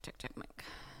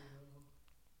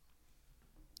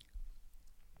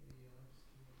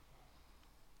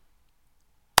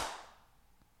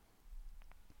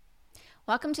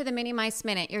Welcome to the Minnie Mice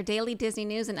Minute, your daily Disney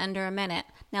news in under a minute.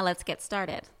 Now let's get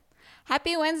started.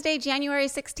 Happy Wednesday, January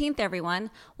 16th,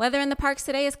 everyone. Weather in the parks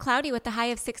today is cloudy with a high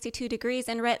of 62 degrees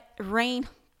and rain.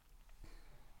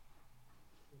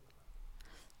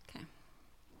 Okay.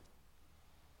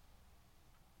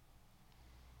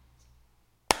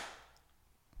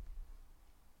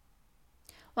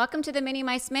 Welcome to the Minnie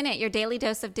Mice Minute, your daily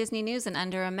dose of Disney news in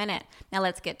under a minute. Now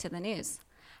let's get to the news.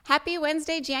 Happy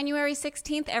Wednesday, January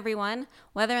 16th, everyone.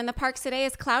 Weather in the parks today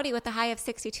is cloudy with a high of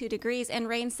 62 degrees and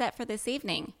rain set for this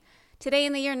evening. Today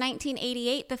in the year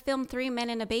 1988, the film Three Men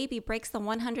and a Baby breaks the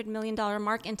 $100 million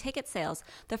mark in ticket sales,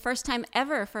 the first time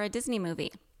ever for a Disney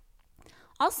movie.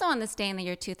 Also on this day in the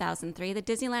year 2003, the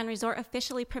Disneyland Resort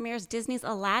officially premieres Disney's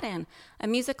Aladdin, a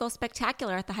musical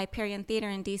spectacular at the Hyperion Theater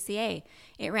in DCA.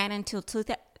 It ran until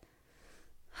 2000.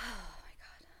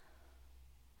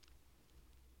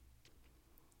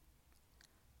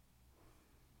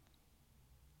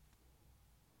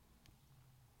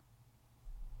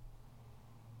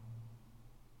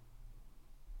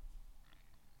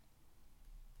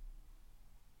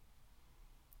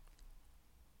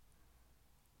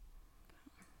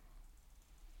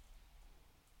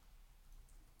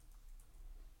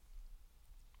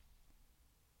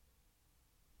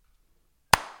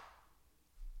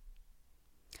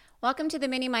 Welcome to the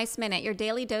Minnie Mice Minute, your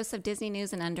daily dose of Disney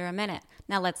news in under a minute.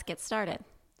 Now let's get started.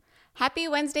 Happy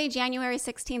Wednesday, January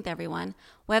 16th, everyone.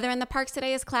 Weather in the parks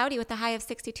today is cloudy with a high of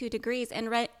 62 degrees and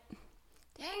Dang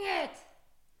it!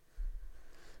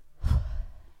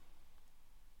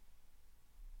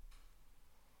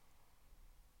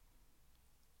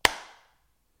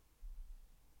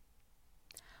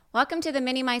 Welcome to the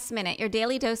Minnie Mice Minute, your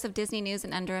daily dose of Disney news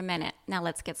in under a minute. Now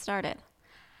let's get started.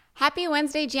 Happy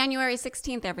Wednesday, January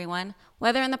 16th, everyone.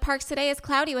 Weather in the parks today is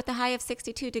cloudy with a high of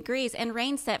 62 degrees and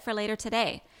rain set for later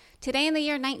today. Today in the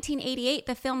year 1988,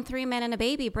 the film Three Men and a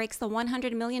Baby breaks the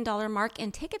 $100 million mark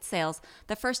in ticket sales,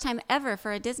 the first time ever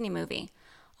for a Disney movie.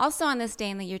 Also on this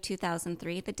day in the year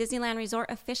 2003, the Disneyland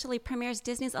Resort officially premieres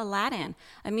Disney's Aladdin,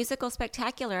 a musical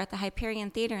spectacular at the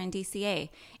Hyperion Theater in DCA.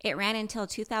 It ran until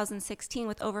 2016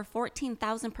 with over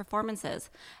 14,000 performances.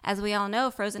 As we all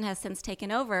know, Frozen has since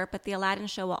taken over, but the Aladdin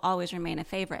show will always remain a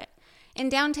favorite. In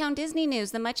downtown Disney news,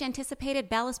 the much-anticipated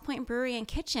Ballast Brewery and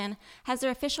Kitchen has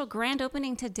their official grand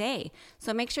opening today,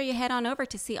 so make sure you head on over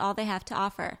to see all they have to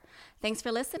offer. Thanks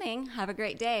for listening. Have a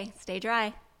great day. Stay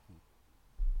dry.